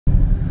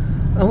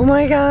Oh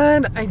my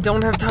god, I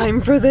don't have time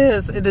for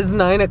this. It is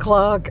 9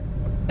 o'clock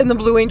and the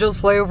Blue Angels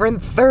fly over in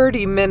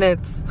 30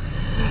 minutes.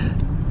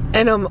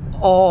 And I'm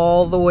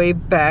all the way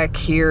back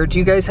here. Do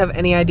you guys have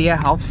any idea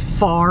how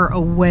far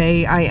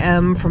away I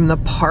am from the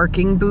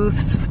parking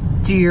booths?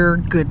 Dear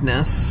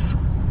goodness.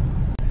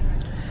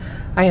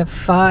 I have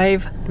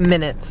 5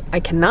 minutes.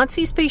 I cannot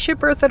see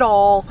Spaceship Earth at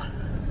all.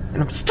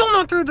 And I'm still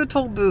not through the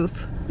toll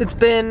booth. It's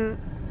been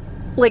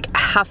like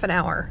half an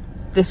hour.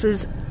 This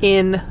is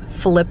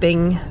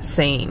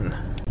in-flipping-sane.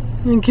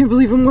 I can't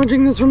believe I'm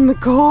watching this from the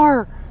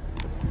car.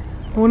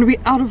 I want to be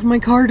out of my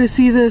car to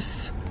see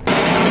this. Holy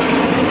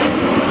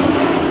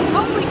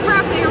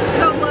crap, they are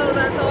so low.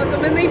 That's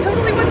awesome. And they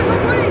totally went the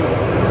wrong way.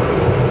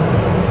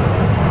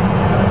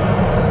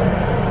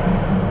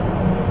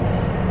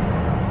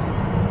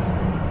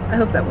 I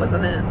hope that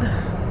wasn't it.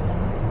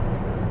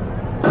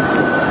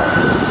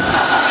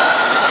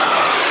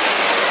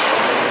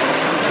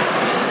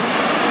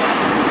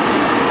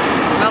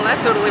 Well,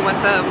 that totally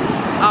went the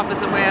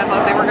opposite way I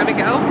thought they were gonna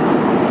go.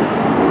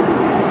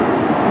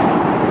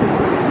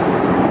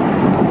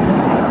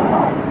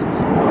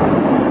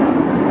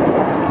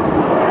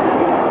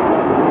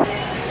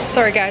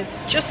 Sorry guys,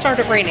 just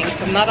started raining,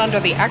 so I'm not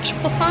under the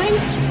actual sign,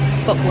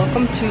 but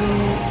welcome to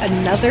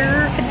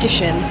another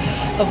edition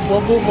of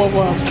Whoa Whoa Whoa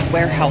Whoa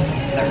Warehouse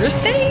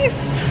Thursdays.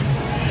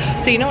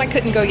 So you know I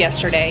couldn't go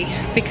yesterday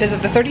because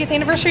of the 30th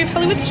anniversary of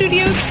Hollywood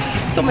Studios,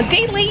 so I'm a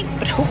day late,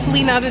 but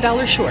hopefully not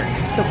 $1 short.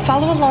 So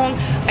follow along.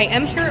 I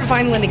am here at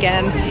Vineland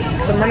again,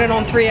 because I'm running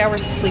on 3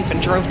 hours of sleep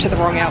and drove to the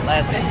wrong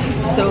outlets.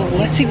 So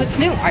let's see what's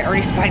new. I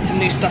already spied some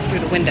new stuff through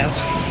the window.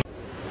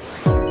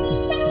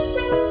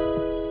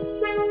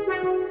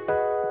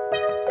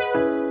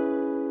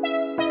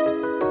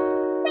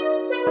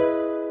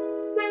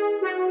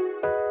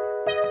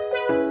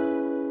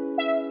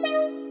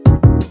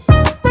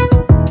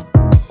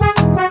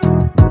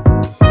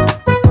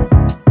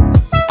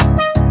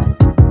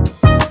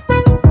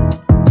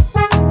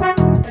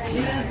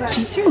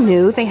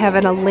 New. They have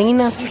an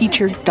Elena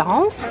featured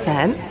doll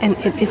set, and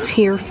it is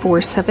here for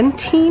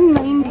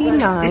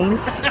 $17.99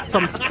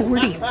 from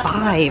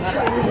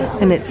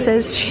 $45. And it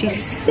says she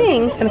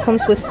sings, and it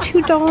comes with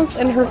 2 dolls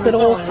and her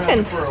little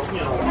friend.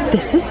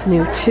 This is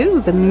new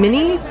too, the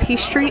mini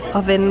pastry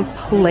oven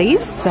play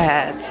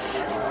set.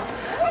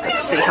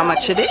 Let's see how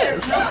much it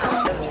is.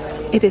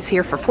 It is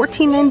here for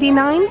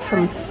 $14.99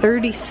 from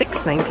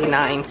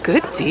 $36.99.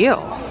 Good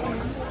deal.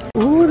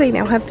 Ooh, they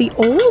now have the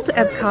old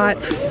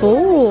Epcot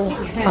full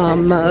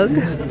mug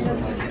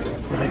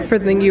for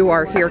the You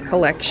Are Here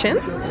collection.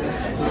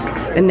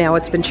 And now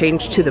it's been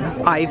changed to the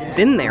I've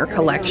Been There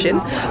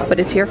collection, but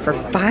it's here for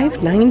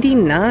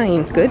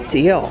 $5.99. Good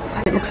deal.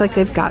 It looks like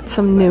they've got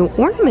some new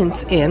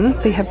ornaments in.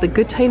 They have the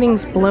Good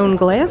Tidings blown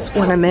glass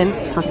ornament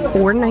for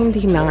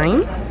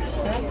 $4.99.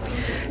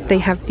 They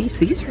have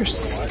these are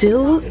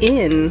still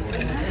in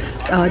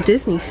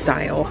Disney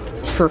style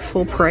for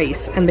full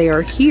price, and they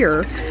are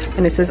here,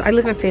 and it says I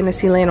Live in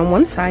Fantasyland on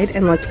one side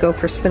and Let's Go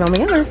for Spin on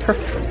the other for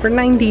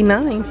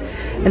 $4.99.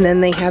 And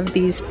then they have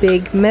these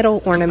big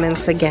metal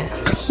ornaments again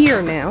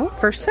here now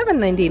for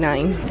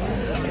 $7.99.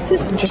 This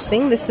is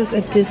interesting. This is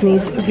a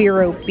Disney's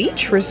Vero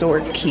Beach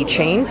Resort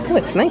keychain. Oh,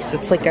 it's nice.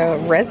 It's like a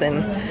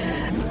resin.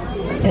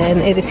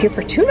 And it is here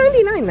for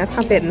 $2.99. That's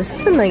not bad. And this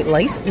is a light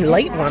one.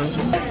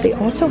 They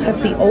also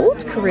have the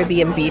old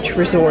Caribbean Beach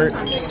Resort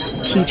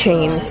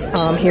keychains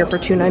here for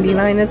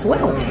 $2.99 as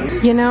well.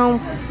 You know,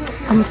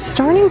 I'm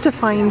starting to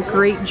find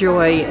great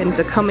joy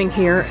into coming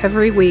here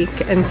every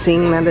week and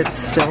seeing that it's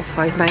still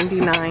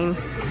 $5.99.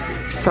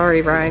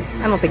 Sorry, Rye.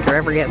 I don't think you're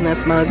ever getting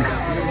this mug.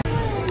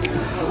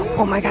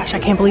 Oh my gosh, I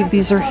can't believe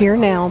these are here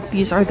now.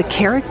 These are the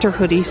character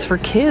hoodies for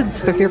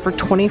kids. They're here for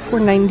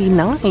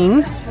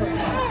 $24.99.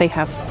 They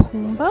have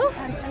Pumbaa,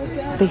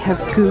 they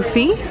have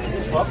Goofy,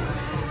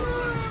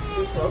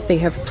 they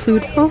have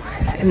Pluto,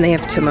 and they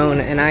have Timon,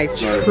 and I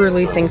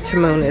truly think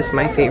Timon is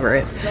my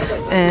favorite.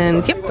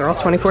 And yep, they're all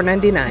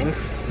 $24.99.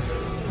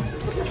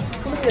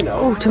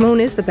 Oh, Timon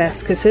is the best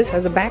because his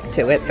has a back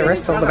to it. The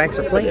rest of all the backs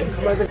are plain.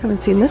 I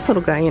haven't seen this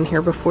little guy in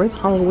here before. The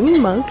Halloween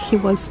mug, he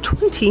was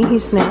 $20,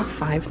 he's now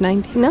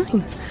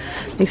 $5.99.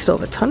 They still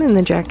have a ton in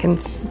the Jack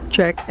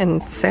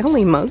and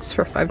Sally mugs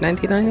for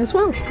 $5.99 as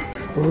well.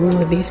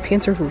 Ooh, these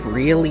pants are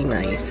really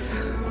nice.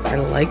 I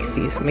like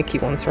these Mickey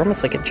ones. They're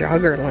almost like a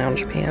jogger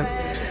lounge pant.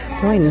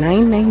 They're only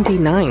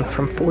 $9.99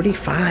 from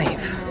 $45. I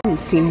haven't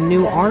seen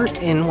new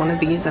art in one of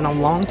these in a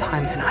long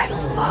time, and I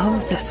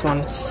love this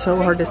one. It's so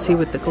hard to see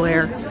with the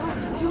glare.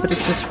 But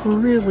it's this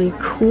really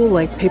cool,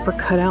 like, paper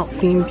cutout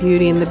themed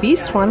Beauty and the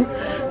Beast one.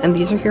 And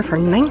these are here for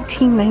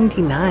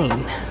 $19.99.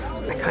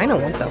 I kind of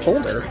want the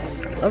holder.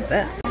 I love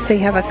that. They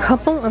have a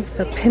couple of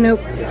the pinup.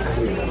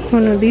 Oh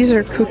no, these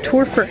are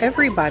Couture for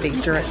Everybody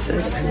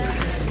dresses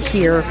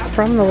here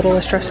from the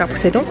Littlest Dress Shop,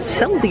 because they don't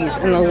sell these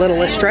in the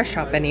Littlest Dress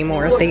Shop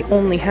anymore. They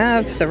only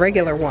have the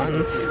regular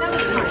ones.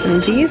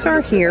 And these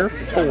are here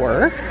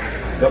for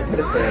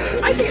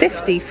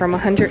 $50 from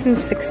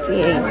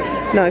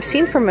 $168. Now I've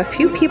seen from a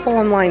few people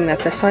online that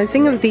the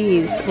sizing of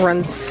these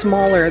runs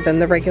smaller than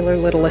the regular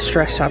littlest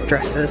dress shop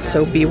dresses,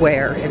 so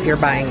beware if you're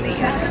buying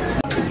these.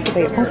 So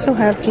they also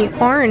have the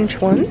orange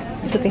one.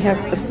 So they have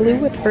the blue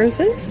with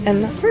roses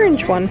and the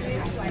orange one.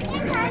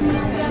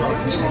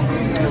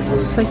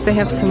 Looks like they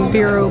have some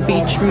Vero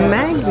Beach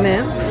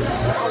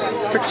magnets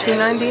for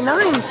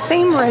 $2.99.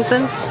 Same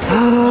resin.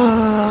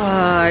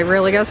 I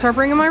really gotta start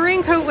bringing my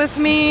raincoat with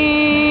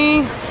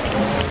me.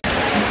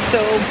 So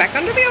back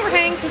under the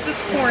overhang because it's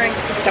pouring.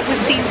 That was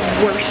the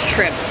worst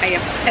trip I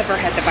have ever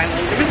had to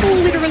Vineland. There was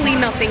literally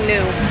nothing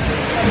new.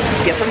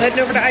 Yes, I'm heading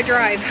over to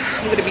iDrive.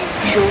 I'm gonna be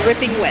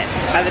dripping wet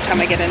by the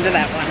time I get into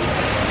that one,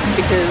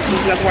 because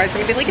this is otherwise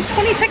gonna be like a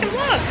 20-second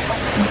vlog.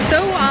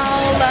 So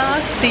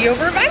I'll see you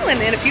over at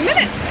Vineland in a few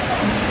minutes.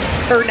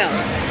 Or no.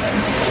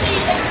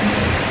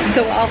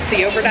 So I'll see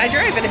you over at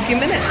iDrive in a few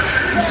minutes.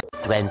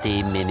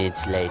 20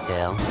 minutes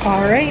later.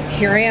 Alright,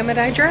 here I am at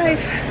iDrive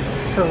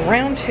for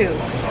round 2.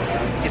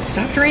 It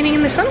stopped raining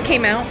and the sun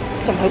came out,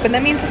 so I'm hoping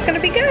that means it's gonna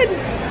be good.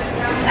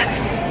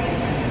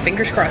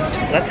 Fingers crossed,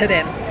 let's head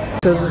in.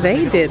 So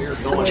they did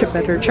such a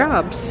better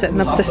job setting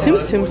up the Tsum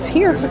Tsums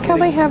here. Look how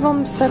they have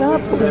them set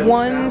up.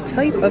 One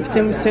type of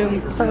Tsum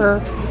Tsum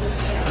per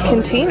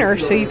container,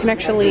 so you can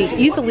actually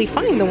easily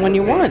find the one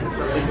you want.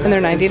 And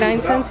they're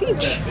 99 cents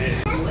each.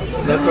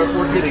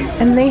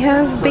 And they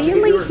have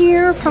Bailey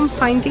here from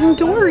Finding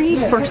Dory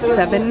for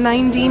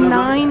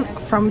 $7.99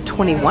 from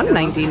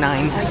 $21.99.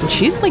 And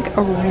she's like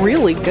a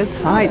really good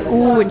size.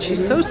 Ooh, and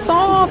she's so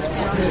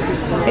soft.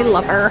 I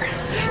love her.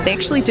 They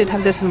actually did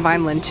have this in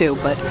Vineland too,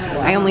 but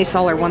I only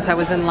saw her once I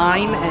was in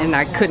line and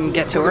I couldn't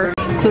get to her.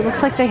 So it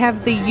looks like they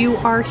have the You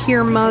Are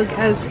Here mug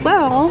as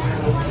well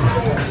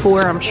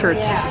for, I'm sure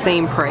it's the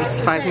same price,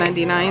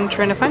 $5.99.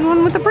 Trying to find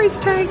one with a price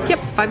tag. Yep,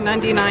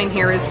 $5.99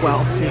 here as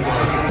well.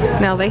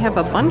 Now they have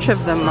a bunch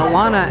of the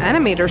Moana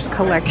Animators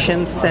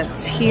Collection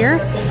sets here.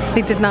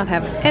 They did not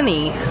have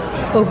any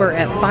over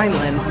at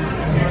Vineland.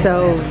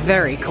 So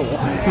very cool.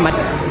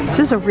 This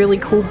is a really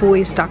cool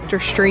Boys Doctor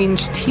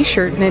Strange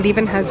t-shirt, and it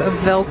even has a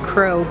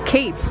Velcro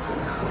cape.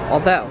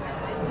 Although,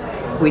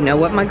 we know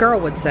what my girl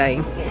would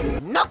say.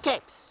 No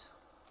capes!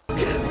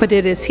 But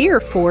it is here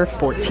for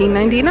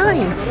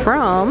 $14.99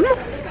 from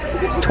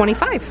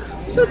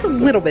 $25. So it's a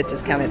little bit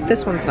discounted.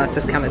 This one's not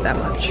discounted that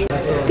much.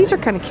 These are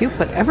kind of cute,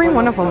 but every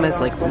one of them is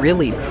like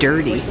really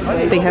dirty.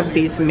 They have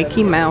these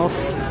Mickey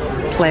Mouse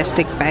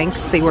plastic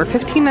banks. They were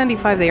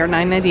 $15.95. They are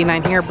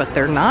 $9.99 here, but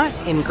they're not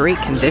in great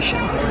condition.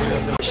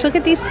 Just look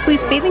at these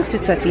boys' bathing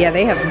suit sets. Yeah,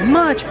 they have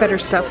much better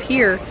stuff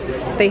here.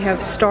 They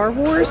have Star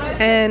Wars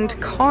and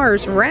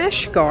Cars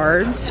rash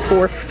guards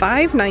for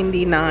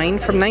 $5.99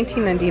 from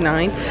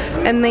 $19.99,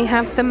 and they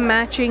have the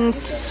matching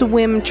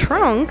swim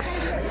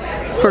trunks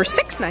for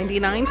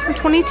 $6.99 from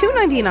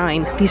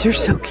 $22.99. These are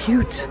so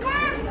cute.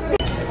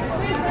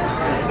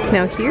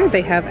 Now here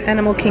they have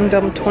Animal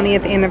Kingdom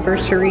 20th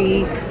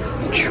Anniversary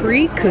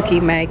tree cookie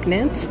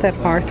magnets that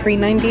are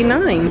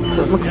 $3.99.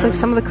 So it looks like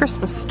some of the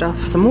Christmas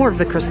stuff, some more of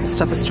the Christmas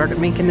stuff has started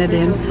making it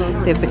in.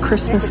 They have the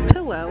Christmas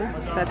pillow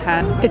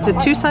that it's a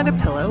two-sided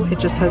pillow. It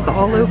just has the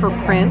all-over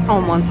print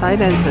on one side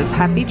and it says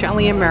Happy,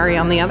 Jolly, and Merry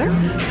on the other.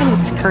 And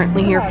it's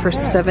currently here for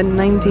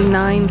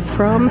 $7.99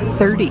 from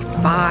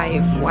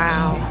 $35.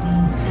 Wow.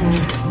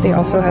 They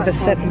also have a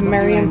set of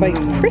Merry and Bite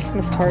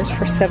Christmas cards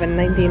for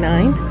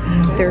 $7.99.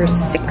 There's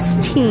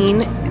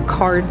 16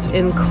 cards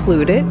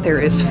included. There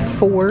is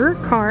 4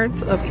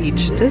 cards of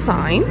each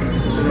design.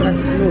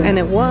 And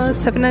it was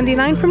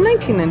 $7.99 from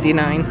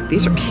 $19.99.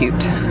 These are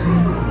cute.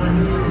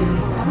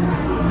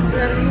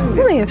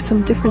 Well, they have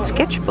some different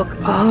sketchbook.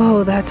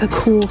 Oh, that's a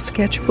cool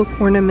sketchbook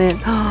ornament.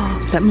 Oh,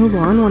 that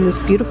Mulan one is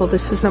beautiful.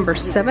 This is number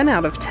 7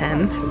 out of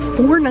 10.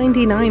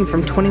 $4.99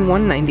 from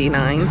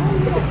 $21.99.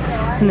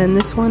 And then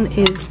this one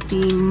is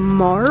the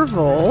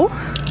Marvel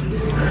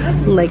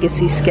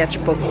Legacy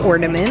Sketchbook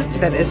Ornament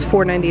that is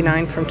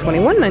 $4.99 from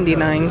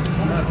 $21.99.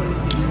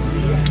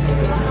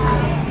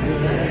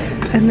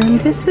 And then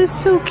this is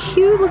so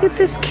cute. Look at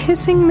this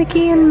kissing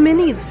Mickey and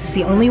Minnie. This is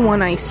the only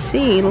one I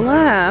see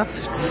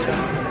left.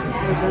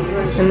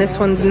 And this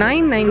one's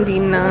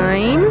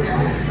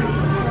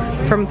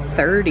 $9.99 from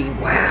 $30.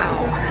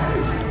 Wow.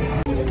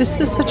 This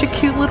is such a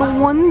cute little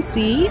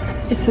onesie.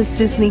 It says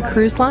Disney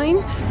Cruise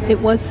Line. It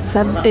was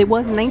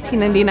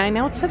 $19.99.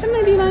 Now it's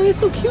 $7.99. It's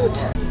so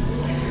cute.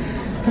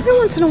 Every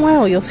once in a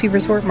while you'll see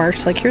resort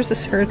merch. Like here's the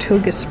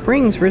Saratoga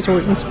Springs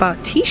Resort and Spa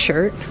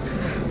t-shirt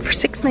for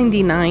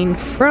 $6.99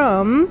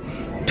 from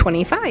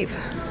 $25.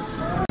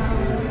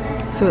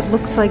 So it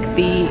looks like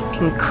the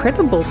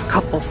Incredibles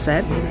couple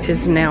set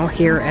is now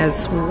here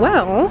as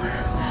well.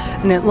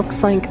 And it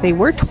looks like they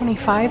were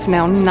 $25,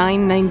 now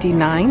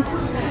 $9.99.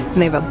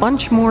 And they have a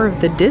bunch more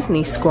of the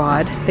Disney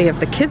Squad. They have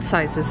the kid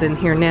sizes in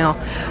here now.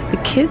 The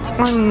kids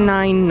are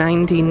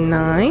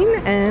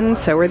 $9.99 and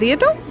so are the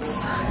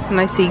adults.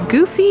 And I see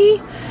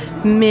Goofy,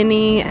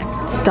 Minnie,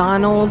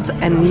 Donald,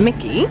 and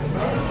Mickey.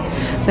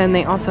 Then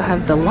they also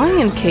have the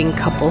Lion King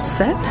couple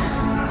set.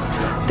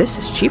 This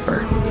is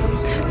cheaper.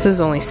 This is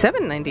only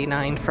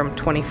 $7.99 from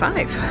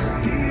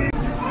 $25.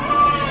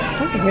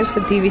 Okay, here's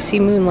the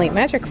DVC Moonlight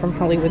Magic from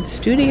Hollywood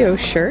Studio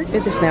shirt.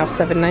 It is now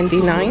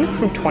 $7.99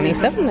 from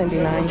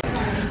 $27.99.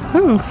 Oh,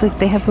 looks like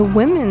they have a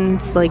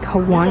women's like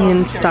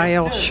Hawaiian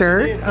style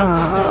shirt.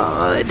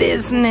 It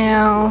is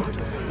now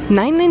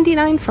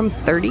 $9.99 from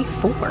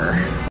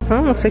 $34.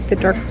 Oh, looks like the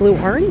dark blue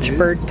orange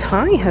bird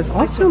tie has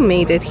also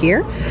made it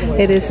here.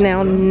 It is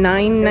now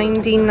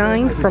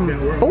 $9.99 from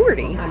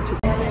 $40.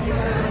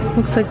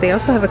 Looks like they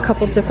also have a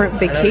couple different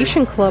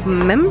Vacation Club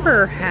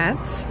member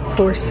hats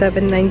for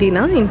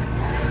 $7.99.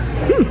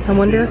 I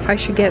wonder if I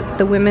should get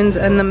the women's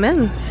and the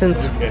men's,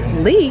 since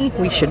Lee,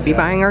 we should be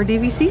buying our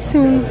DVC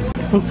soon.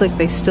 Looks like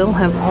they still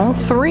have all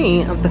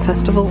three of the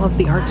Festival of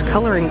the Arts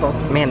coloring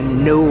books.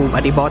 Man,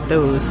 nobody bought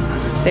those.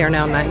 They are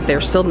now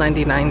they're still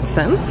 99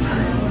 cents.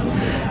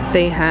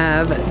 They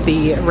have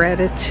the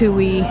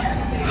Ratatouille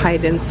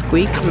Hide and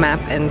Squeak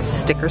map and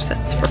sticker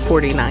sets for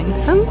 49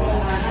 cents.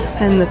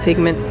 And the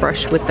Figment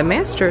Brush with the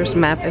Masters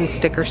map and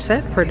sticker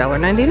set for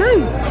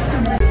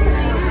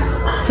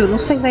 $1.99. So it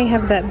looks like they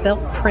have that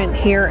belt print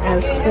here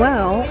as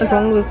well,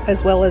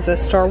 as well as a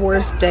Star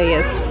Wars Day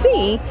at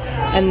Sea,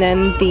 and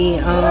then the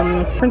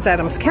Prince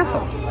Adam's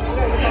Castle,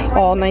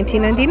 all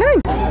 $19.99.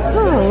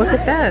 Oh, look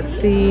at that!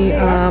 The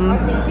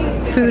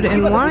Food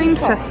and Wine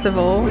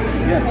Festival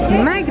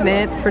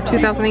magnet for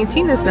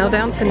 2018 is now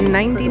down to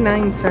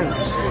 99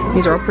 cents.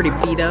 These are all pretty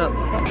beat up.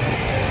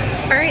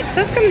 Alright, so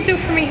that's going to do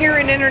it for me here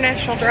in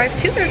International Drive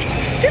 2. There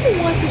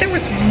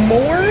was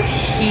more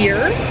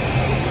here,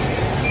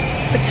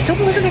 but still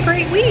wasn't a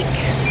great week.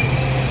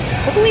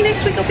 Hopefully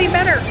next week will be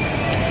better.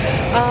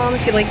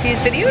 If you like these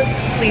videos,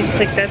 please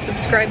click that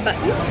subscribe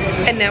button.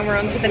 And now we're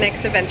on to the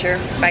next adventure.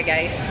 Bye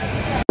guys.